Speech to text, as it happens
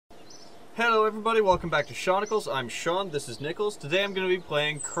Hello everybody, welcome back to Seanickles. I'm Sean, this is Nichols. Today I'm going to be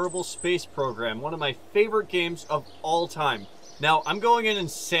playing Kerbal Space Program, one of my favorite games of all time. Now, I'm going in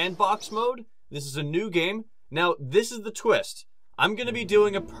sandbox mode. This is a new game. Now, this is the twist. I'm going to be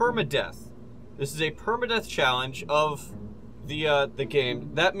doing a permadeath. This is a permadeath challenge of the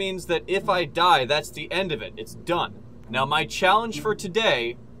game. That means that if I die, that's the end of it. It's done. Now, my challenge for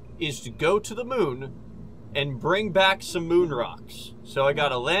today is to go to the moon and bring back some moon rocks. So I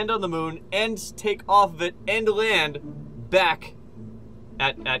gotta land on the moon and take off of it and land back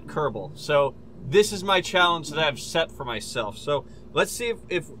at Kerbal. So this is my challenge that I've set for myself. So let's see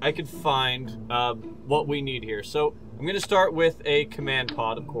if I can find what we need here. So I'm gonna start with a command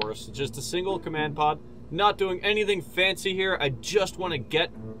pod, of course. Just a single command pod. Not doing anything fancy here. I just want to get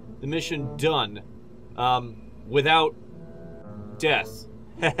the mission done without death.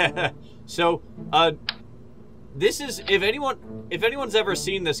 So this is, if anyone's ever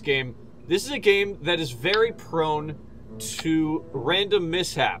seen this game, this is a game that is very prone to random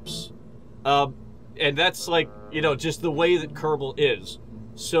mishaps. And that's like, you know, just the way that Kerbal is.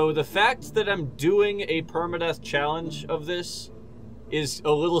 So the fact that I'm doing a permadeath challenge of this is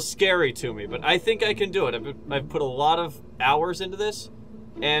a little scary to me, but I think I can do it. I've put a lot of hours into this,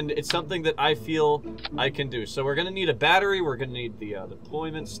 and it's something that I feel I can do. So we're gonna need a battery, we're gonna need the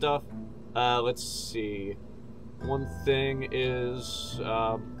deployment stuff. Let's see. One thing is,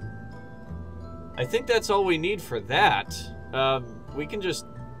 I think that's all we need for that. We can just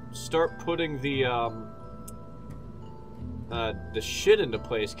start putting the shit into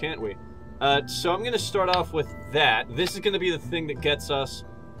place, can't we? So I'm gonna start off with that. This is gonna be the thing that gets us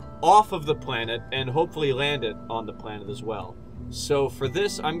off of the planet and hopefully land it on the planet as well. So for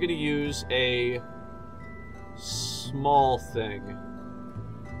this, I'm gonna use a small thing.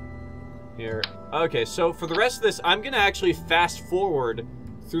 Here. Okay, so for the rest of this, I'm going to actually fast forward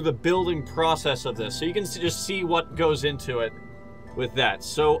through the building process of this, so you can just see what goes into it with that.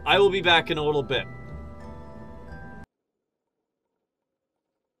 So I will be back in a little bit.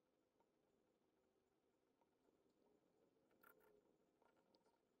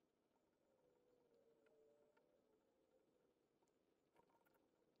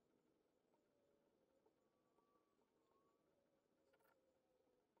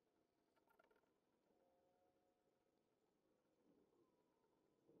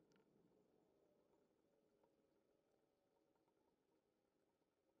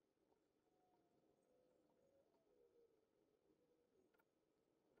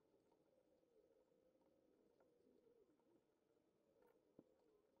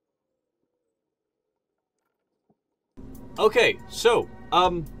 Okay, so,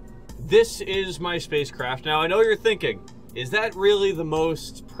 this is my spacecraft. Now, I know you're thinking, is that really the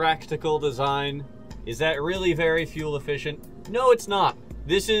most practical design? Is that really very fuel efficient? No, it's not.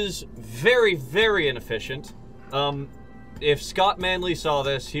 This is very, very inefficient. If Scott Manley saw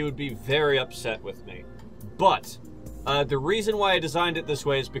this, he would be very upset with me. But, the reason why I designed it this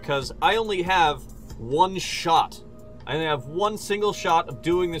way is because I only have one shot. I only have one single shot of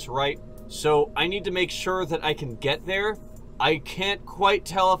doing this right. So I need to make sure that I can get there. I can't quite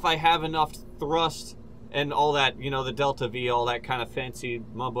tell if I have enough thrust and all that, you know, the delta V, all that kind of fancy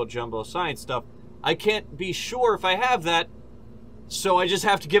mumbo-jumbo science stuff. I can't be sure if I have that, so I just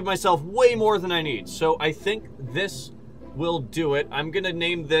have to give myself way more than I need. So I think this will do it. I'm gonna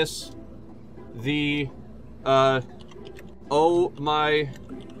name this the, oh my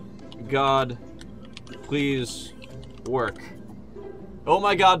god, please work. Oh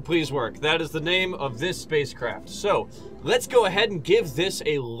my god, please work. That is the name of this spacecraft. So, let's go ahead and give this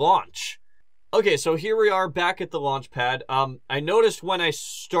a launch. Okay, so here we are back at the launch pad. I noticed when I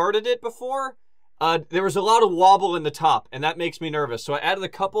started it before, there was a lot of wobble in the top, and that makes me nervous. So I added a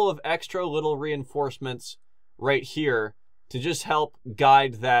couple of extra little reinforcements right here to just help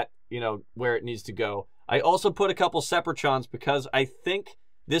guide that, you know, where it needs to go. I also put a couple Sepratrons because I think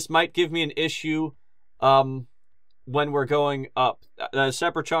this might give me an issue, when we're going up. The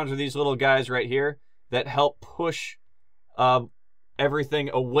Sepratrons are these little guys right here that help push everything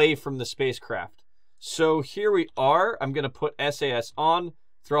away from the spacecraft. So here we are. I'm going to put SAS on,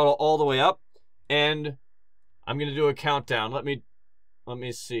 throttle all the way up, and I'm going to do a countdown. Let me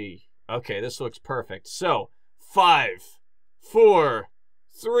see. Okay, this looks perfect. So, 5, 4,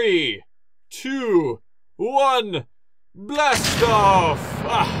 3, 2, 1, blast off!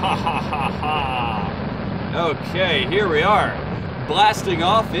 Okay, here we are, blasting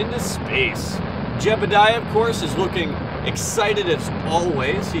off into space. Jebediah, of course, is looking excited as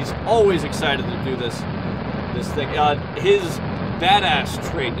always. He's always excited to do this thing. His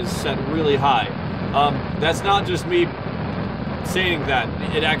badass trait is set really high. That's not just me saying that.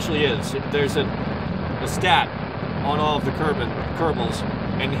 It actually is. There's a stat on all of the Kerbals,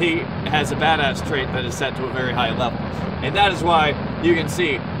 and he has a badass trait that is set to a very high level. And that is why you can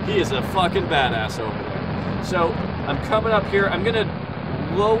see he is a fucking badass over there. So I'm coming up here. I'm gonna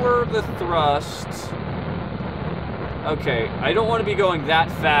lower the thrust. Okay, I don't want to be going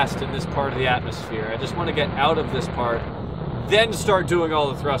that fast in this part of the atmosphere. I just want to get out of this part, then start doing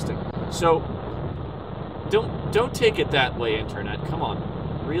all the thrusting. So don't take it that way, Internet. Come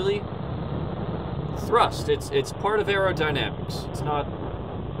on, really? Thrust. It's part of aerodynamics. It's not.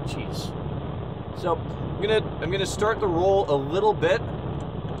 Jeez. So I'm gonna start the roll a little bit,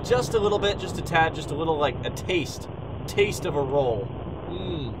 just a little bit, just a tad, just a little, like a taste of a roll.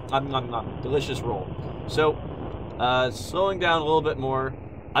 Delicious roll. So slowing down a little bit more.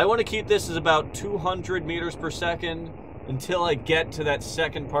 I want to keep this as about 200 meters per second until I get to that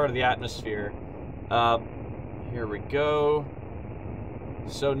second part of the atmosphere. Here we go.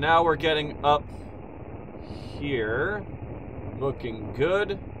 So now we're getting up here. Looking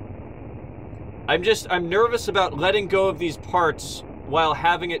good. I'm nervous about letting go of these parts while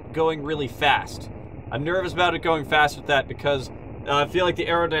having it going really fast. I'm nervous about it going fast with that because I feel like the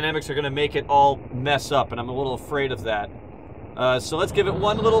aerodynamics are going to make it all mess up, and I'm a little afraid of that. So let's give it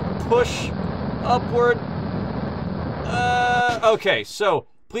one little push upward. Okay, so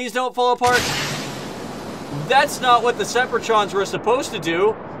please don't fall apart. That's not what the Sempertrons were supposed to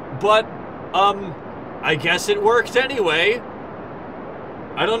do, but, I guess it worked anyway.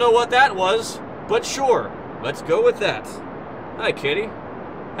 I don't know what that was, but sure, let's go with that. Hi, Kitty.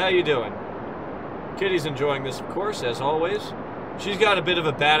 How you doing? Kitty's enjoying this, of course, as always. She's got a bit of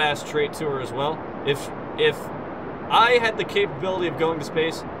a badass trait to her as well. If I had the capability of going to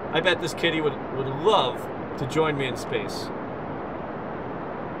space, I bet this kitty would love to join me in space.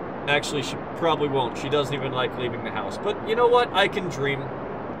 Actually, she probably won't. She doesn't even like leaving the house. But you know what? I can dream.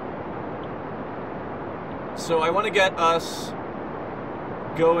 So I want to get us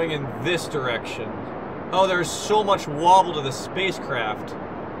going in this direction. Oh, there's so much wobble to the spacecraft.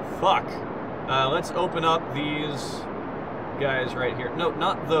 Fuck. Let's open up these guys right here. No,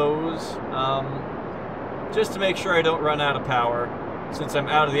 not those. Just to make sure I don't run out of power. Since I'm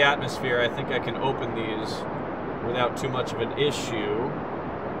out of the atmosphere, I think I can open these without too much of an issue.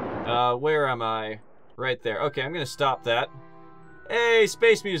 Where am I? Right there. Okay, I'm gonna stop that. Hey,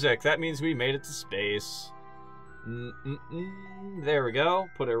 space music! That means we made it to space. There we go.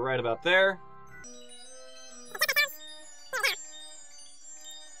 Put it right about there.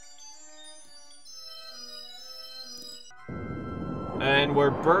 And we're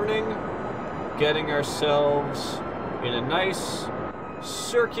burning, getting ourselves in a nice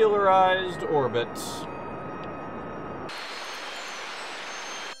circularized orbit.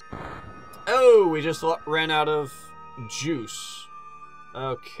 Oh, we just ran out of juice.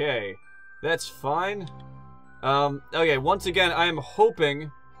 Okay, that's fine. Okay, once again, I am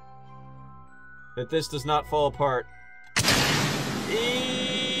hoping that this does not fall apart.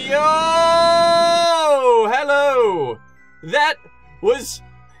 Yo! Hello! That was...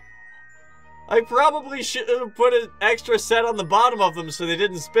 I probably should have put an extra set on the bottom of them so they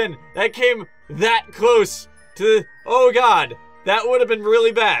didn't spin. That came that close to... Oh god, that would have been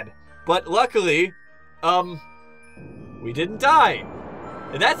really bad. But luckily, we didn't die.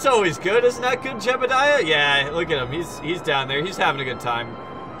 And that's always good. Isn't that good, Jebediah? Yeah, look at him. He's down there. He's having a good time.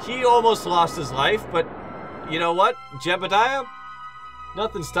 He almost lost his life, but you know what? Jebediah,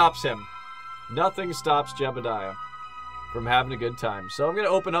 nothing stops him. Nothing stops Jebediah from having a good time. So I'm going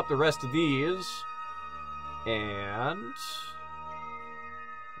to open up the rest of these. And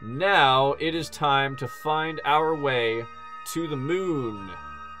now it is time to find our way to the moon.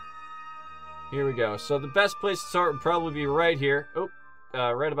 Here we go. So the best place to start would probably be right here. Oh,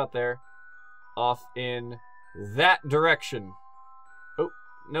 right about there. Off in that direction. Oh,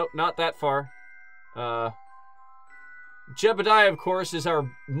 nope, not that far. Jebediah, of course, is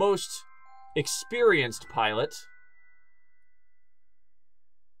our most experienced pilot.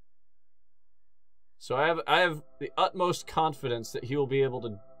 So I have the utmost confidence that he will be able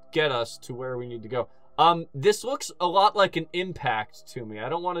to get us to where we need to go. This looks a lot like an impact to me. I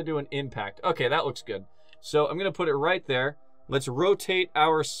don't want to do an impact. Okay, that looks good. So I'm going to put it right there. Let's rotate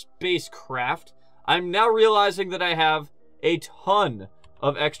our spacecraft. I'm now realizing that I have a ton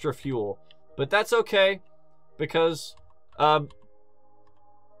of extra fuel. But that's okay, because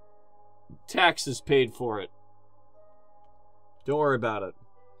taxes paid for it. Don't worry about it.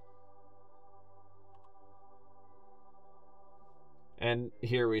 And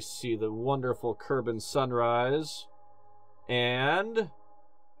here we see the wonderful Kerbal sunrise. And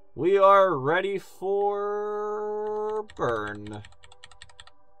we are ready for for burn.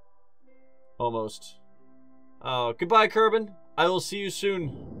 Almost. Oh, goodbye, Kerbin. I will see you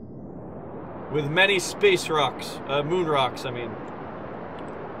soon. With many space rocks. Moon rocks, I mean.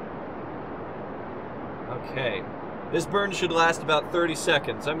 Okay. This burn should last about 30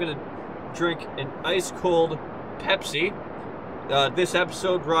 seconds. I'm gonna drink an ice-cold Pepsi. This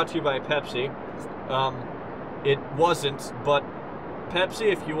episode brought to you by Pepsi. It wasn't, but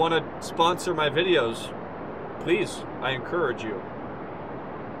Pepsi, if you want to sponsor my videos, please, I encourage you.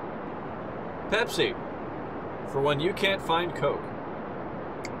 Pepsi, for when you can't find Coke.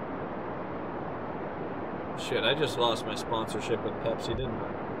 Shit, I just lost my sponsorship with Pepsi, didn't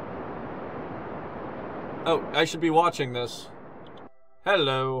I? Oh, I should be watching this.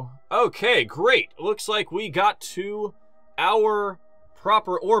 Hello. Okay, great. Looks like we got to our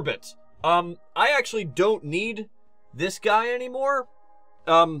proper orbit. I actually don't need this guy anymore.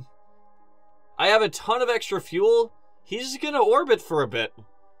 I have a ton of extra fuel. He's gonna orbit for a bit.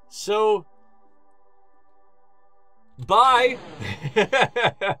 So, bye.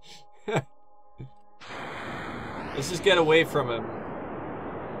 Let's just get away from him.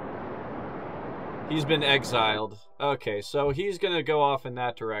 He's been exiled. Okay, so he's gonna go off in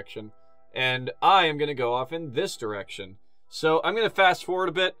that direction. And I am gonna go off in this direction. So I'm gonna fast forward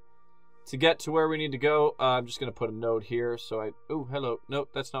a bit to get to where we need to go. I'm just gonna put a note here so I... Oh, hello. Nope,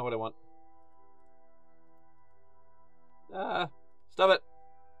 that's not what I want. Stop it.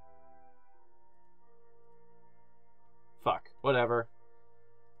 Fuck, whatever.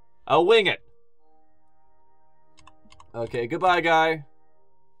 I'll wing it. Okay, goodbye, guy.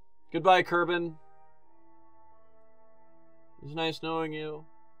 Goodbye, Kerbin. It was nice knowing you.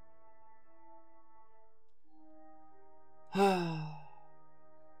 At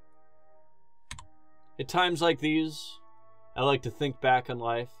times like these, I like to think back on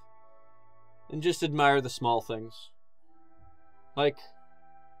life and just admire the small things. Like...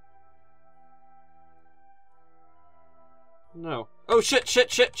 No. Oh, shit,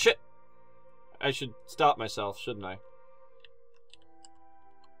 shit, shit, shit! I should stop myself, shouldn't I?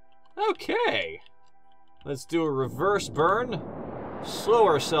 Okay. Let's do a reverse burn. Slow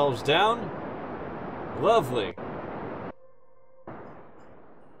ourselves down. Lovely.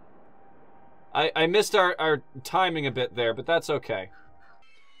 I missed our timing a bit there, but that's okay.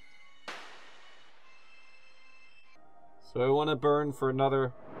 So I want to burn for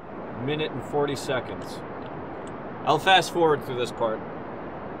another minute and 40 seconds. I'll fast forward through this part.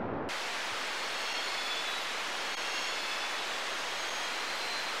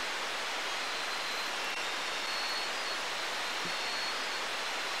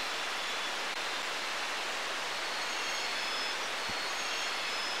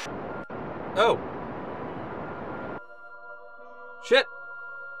 Oh. Shit.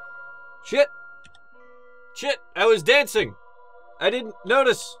 Shit. Shit. I was dancing. I didn't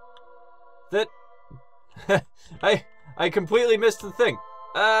notice that I completely missed the thing.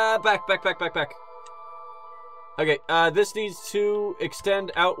 Back. Okay, this needs to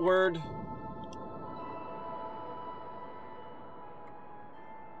extend outward.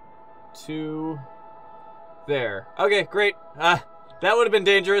 To there. Okay, great. That would have been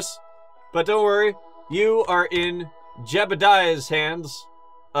dangerous. But don't worry, you are in Jebediah's hands,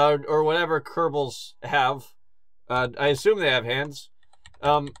 or whatever Kerbals have. I assume they have hands.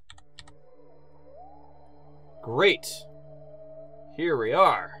 Great. Here we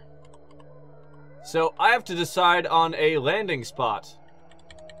are. So I have to decide on a landing spot.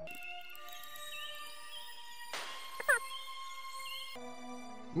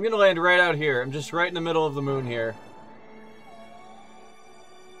 I'm gonna land right out here. I'm just right in the middle of the moon here.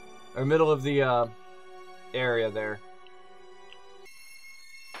 Or middle of the, area there.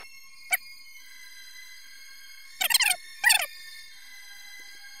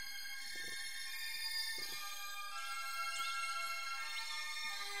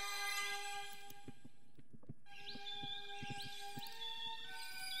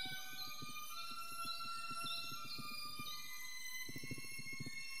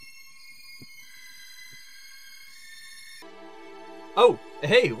 Oh,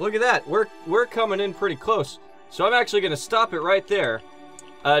 hey, look at that. We're coming in pretty close. So I'm actually going to stop it right there.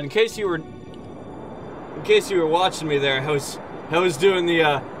 In case you were watching me there, I was doing the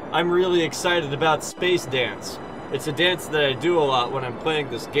I'm really excited about space dance. It's a dance that I do a lot when I'm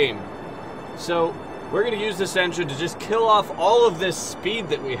playing this game. So we're going to use this engine to just kill off all of this speed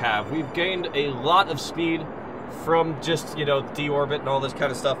that we have. We've gained a lot of speed from just, you know, deorbit and all this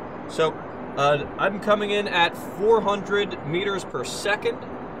kind of stuff. So I'm coming in at 400 meters per second,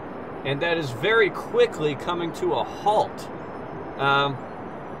 and that is very quickly coming to a halt.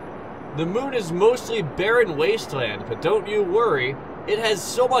 The moon is mostly barren wasteland, but don't you worry. It has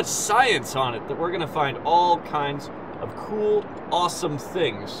so much science on it that we're going to find all kinds of cool, awesome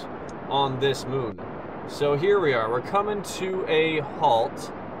things on this moon. So here we are. We're coming to a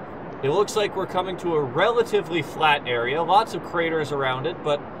halt. It looks like we're coming to a relatively flat area. Lots of craters around it,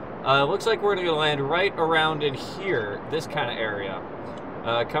 but it looks like we're going to land right around in here, this kind of area.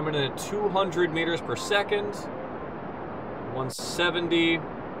 Coming in at 200 meters per second. 170.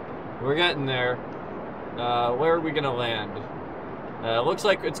 We're getting there. Where are we going to land? Looks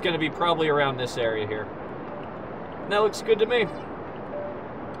like it's going to be probably around this area here. And that looks good to me.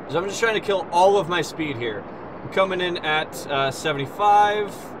 So I'm just trying to kill all of my speed here. I'm coming in at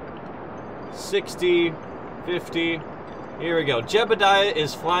 75, 60, 50. Here we go. Jebediah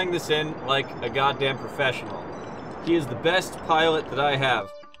is flying this in like a goddamn professional. He is the best pilot that I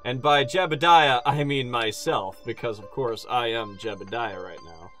have. And by Jebediah, I mean myself, because of course I am Jebediah right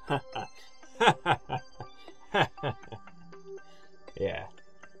now. Yeah.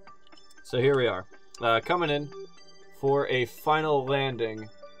 So here we are. Coming in for a final landing.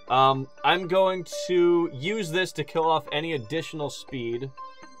 I'm going to use this to kill off any additional speed.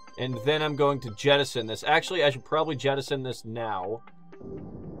 And then I'm going to jettison this. Actually, I should probably jettison this now.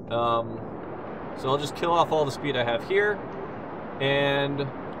 So I'll just kill off all the speed I have here. And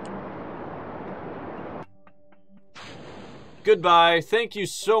goodbye. Thank you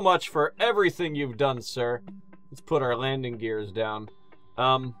so much for everything you've done, sir. Let's put our landing gears down.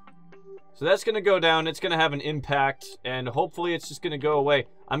 So that's going to go down. It's going to have an impact, and hopefully it's just going to go away.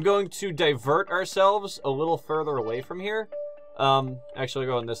 I'm going to divert ourselves a little further away from here. Actually,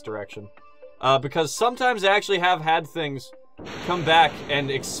 I'll go in this direction. Because sometimes I actually have had things come back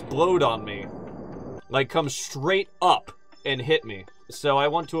and explode on me. Like, come straight up and hit me. So I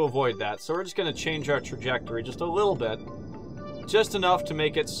want to avoid that. So we're just going to change our trajectory just a little bit. Just enough to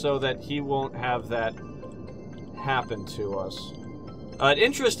make it so that he won't have that happen to us. An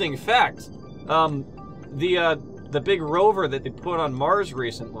interesting fact, the big rover that they put on Mars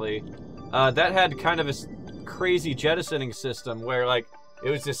recently, that had kind of a crazy jettisoning system where, like, it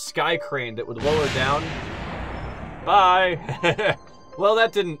was this sky crane that would lower down. Bye! Well,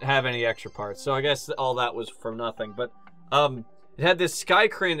 that didn't have any extra parts, so I guess all that was for nothing. But it had this sky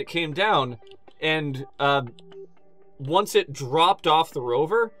crane that came down, and once it dropped off the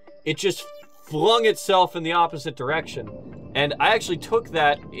rover, it just flung itself in the opposite direction. And I actually took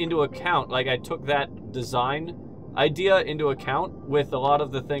that into account. Like, I took that design idea into account with a lot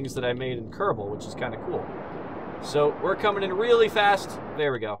of the things that I made in Kerbal, which is kind of cool. So we're coming in really fast.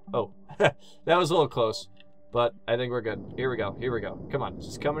 There we go. Oh, that was a little close, but I think we're good. Here we go. Here we go. Come on.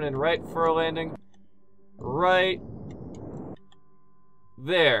 Just coming in right for a landing. Right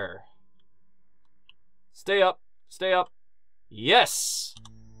there. Stay up. Stay up. Yes!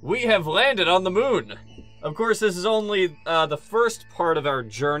 We have landed on the moon. Of course, this is only the first part of our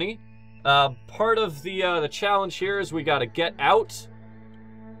journey. Part of the challenge here is we gotta get out.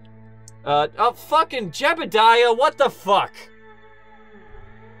 Oh, fucking Jebediah, what the fuck?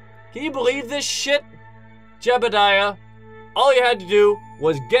 Can you believe this shit? Jebediah, all you had to do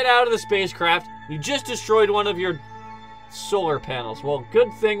was get out of the spacecraft. You just destroyed one of your solar panels. Well,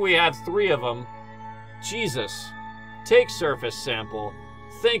 good thing we have 3 of them. Jesus. Take surface sample.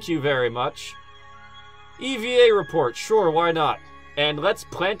 Thank you very much. EVA report, sure, why not? And let's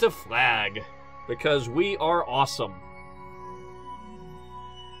plant a flag, because we are awesome.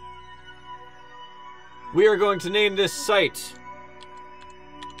 We are going to name this site.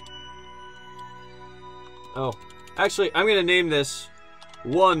 Oh, actually, I'm going to name this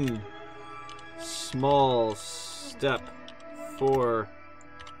One Small Step for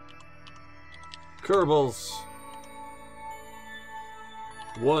Kerbals.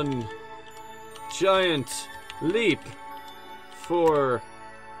 One giant leap for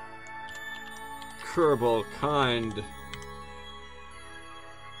Kerbal kind.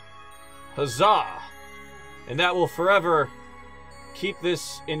 Huzzah! And that will forever keep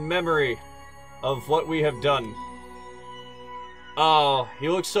this in memory of what we have done. Oh, he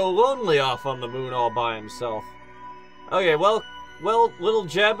looks so lonely off on the moon all by himself. Okay, well, little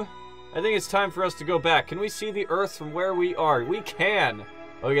Jeb, I think it's time for us to go back. Can we see the Earth from where we are? We can!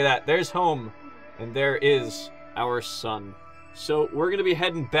 Look at that, there's home. And there is our sun. So we're gonna be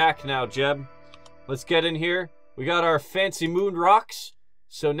heading back now, Jeb. Let's get in here. We got our fancy moon rocks.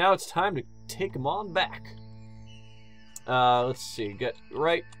 So now it's time to take them on back. Let's see,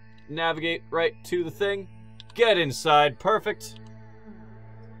 navigate right to the thing. Get inside, perfect.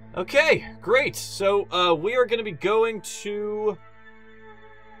 Okay, great. So we are gonna be going to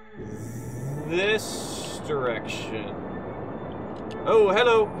this direction. Oh,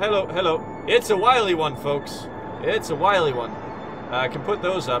 hello, hello, hello. It's a wily one, folks. It's a wily one. I can put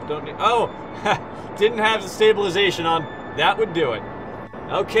those up, don't need... Oh! Didn't have the stabilization on. That would do it.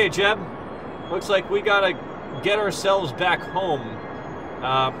 Okay, Jeb. Looks like we gotta get ourselves back home.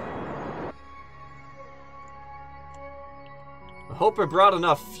 I hope I brought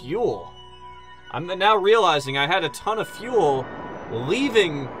enough fuel. I'm now realizing I had a ton of fuel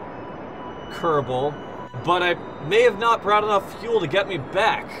leaving Kerbal, but I may have not brought enough fuel to get me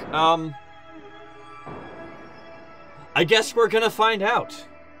back. I guess we're gonna find out.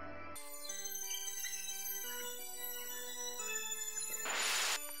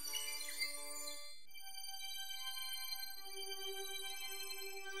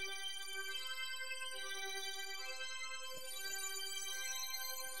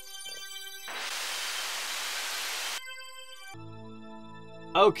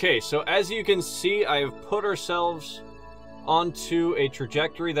 Okay, so as you can see, I have put ourselves onto a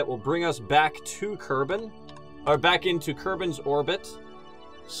trajectory that will bring us back to Kerbin, or back into Kerbin's orbit.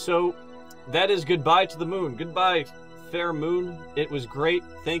 So that is goodbye to the moon. Goodbye, fair moon. It was great.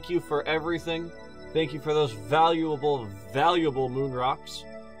 Thank you for everything. Thank you for those valuable, valuable moon rocks.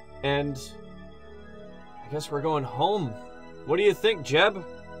 And I guess we're going home. What do you think, Jeb?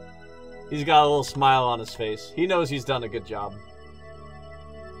 He's got a little smile on his face. He knows he's done a good job.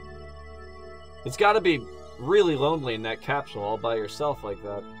 It's got to be really lonely in that capsule all by yourself like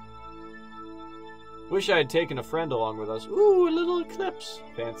that. Wish I had taken a friend along with us. Ooh, a little eclipse.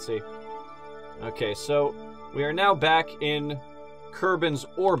 Fancy. Okay, so we are now back in Kerbin's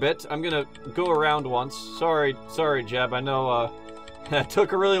orbit. I'm gonna go around once. Sorry, Jeb. I know it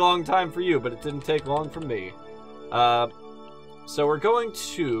took a really long time for you, but it didn't take long for me. So we're going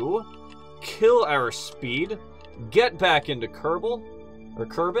to kill our speed, get back into Kerbal, or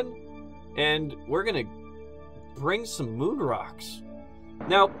Kerbin, and we're gonna bring some moon rocks.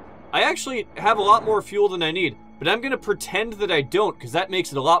 Now, I actually have a lot more fuel than I need, but I'm gonna pretend that I don't, because that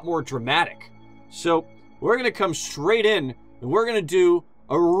makes it a lot more dramatic. So, we're gonna come straight in, and we're gonna do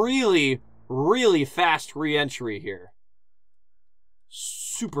a really, really fast re-entry here.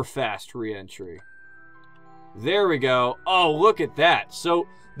 Super fast re-entry. There we go. Oh, look at that. So,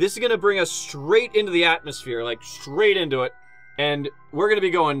 this is gonna bring us straight into the atmosphere, like straight into it, and we're gonna be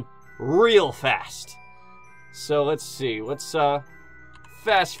going real fast. So let's see. Let's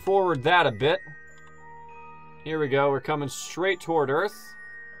fast forward that a bit. Here we go. We're coming straight toward Earth.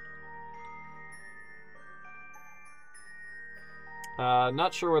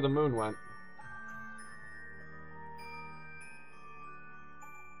 Not sure where the moon went.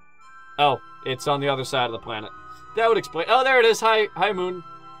 Oh, it's on the other side of the planet. That would explain. Oh, there it is. Hi, moon.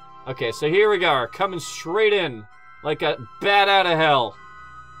 Okay, so here we are, coming straight in like a bat out of hell.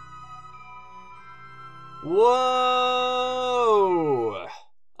 Whoa!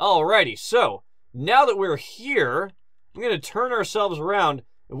 Alrighty, so now that we're here, I'm going to turn ourselves around,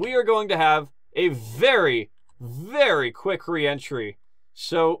 and we are going to have a very, very quick re-entry.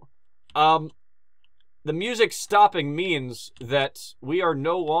 So, the music stopping means that we are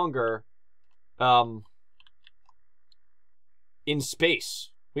no longer in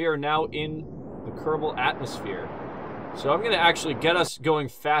space. We are now in the Kerbal atmosphere. So I'm going to actually get us going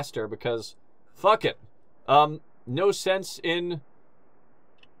faster because, fuck it. No sense in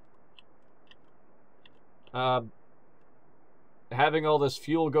having all this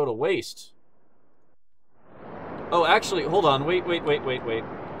fuel go to waste. Oh, actually, hold on. Wait. I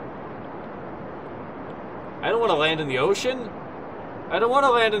don't want to land in the ocean. I don't want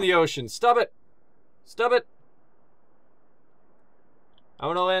to land in the ocean. Stop it. Stop it. I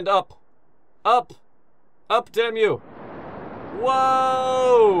want to land up. Up. Up, damn you.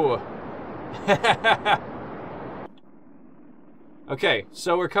 Whoa! Okay,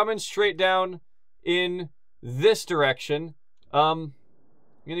 so we're coming straight down in this direction. I'm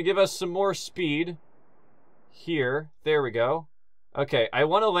gonna give us some more speed here. There we go. Okay, I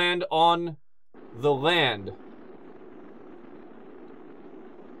want to land on the land.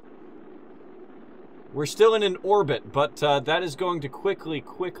 We're still in an orbit, but that is going to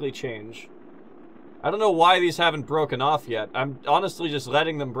quickly change. I don't know why these haven't broken off yet. I'm honestly just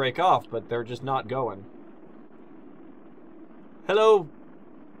letting them break off, but they're just not going. Hello?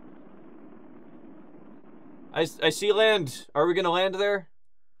 I see land. Are we gonna land there?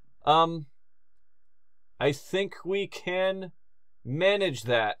 I think we can manage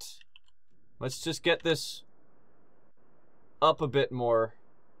that. Let's just get this up a bit more.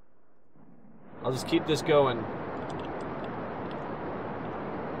 I'll just keep this going.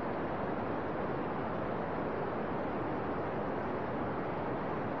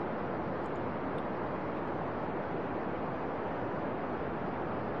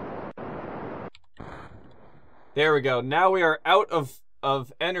 There we go. Now we are out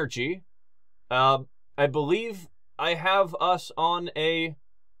of energy. I believe I have us on a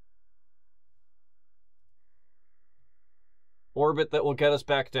orbit that will get us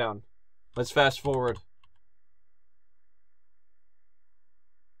back down. Let's fast forward.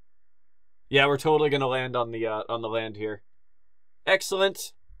 Yeah, we're totally gonna land on the land here.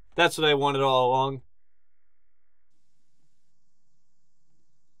 Excellent. That's what I wanted all along.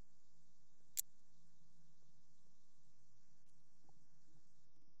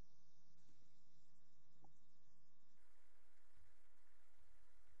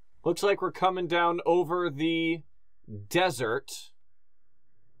 Looks like we're coming down over the desert.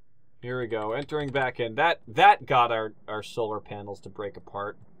 Here we go, entering back in. That got our solar panels to break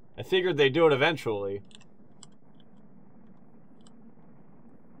apart. I figured they'd do it eventually.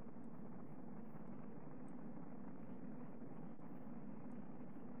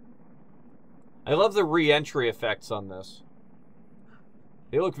 I love the re-entry effects on this.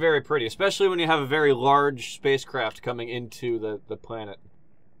 They look very pretty, especially when you have a very large spacecraft coming into the planet.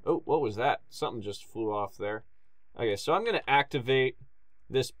 Oh, what was that? Something just flew off there. Okay, so I'm gonna activate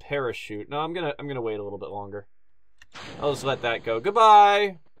this parachute. No, I'm gonna wait a little bit longer. I'll just let that go.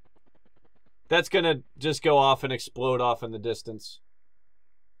 Goodbye! That's gonna just go off and explode off in the distance.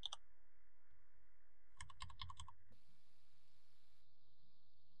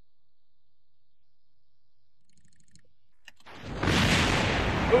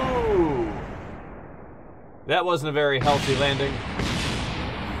 Ooh! That wasn't a very healthy landing.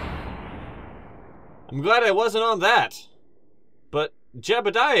 I'm glad I wasn't on that. But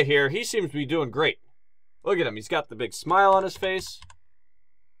Jebediah here, he seems to be doing great. Look at him, he's got the big smile on his face.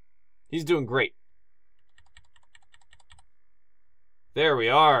 He's doing great. There we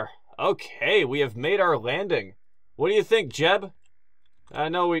are. Okay, we have made our landing. What do you think, Jeb? I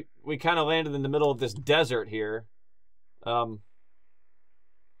know we kind of landed in the middle of this desert here.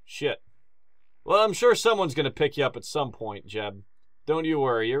 Shit. Well, I'm sure someone's going to pick you up at some point, Jeb. Don't you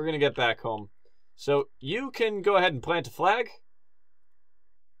worry, you're going to get back home. So, you can go ahead and plant a flag.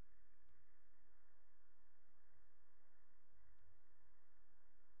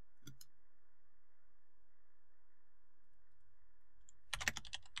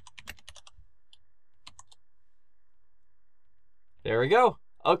 There we go.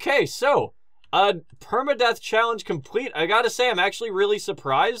 Okay, so, permadeath challenge complete. I gotta say, I'm actually really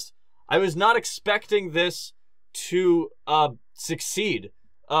surprised. I was not expecting this to, succeed.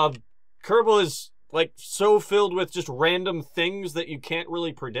 Kerbal is, like, so filled with just random things that you can't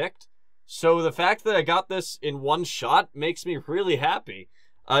really predict. So the fact that I got this in one shot makes me really happy.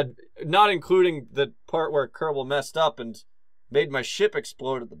 Not including the part where Kerbal messed up and made my ship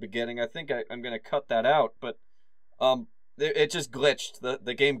explode at the beginning. I think I'm going to cut that out, but it just glitched.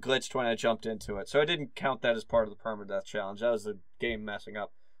 The game glitched when I jumped into it. So I didn't count that as part of the permadeath challenge. That was the game messing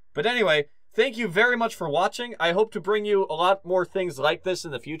up. But anyway, thank you very much for watching. I hope to bring you a lot more things like this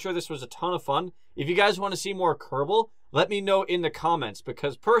in the future. This was a ton of fun. If you guys want to see more Kerbal, let me know in the comments,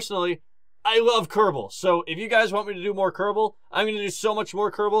 because personally, I love Kerbal. So if you guys want me to do more Kerbal, I'm going to do so much more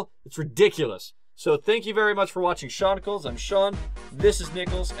Kerbal. It's ridiculous. So thank you very much for watching Seanickles. I'm Sean, this is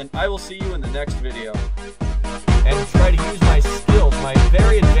Nichols, and I will see you in the next video.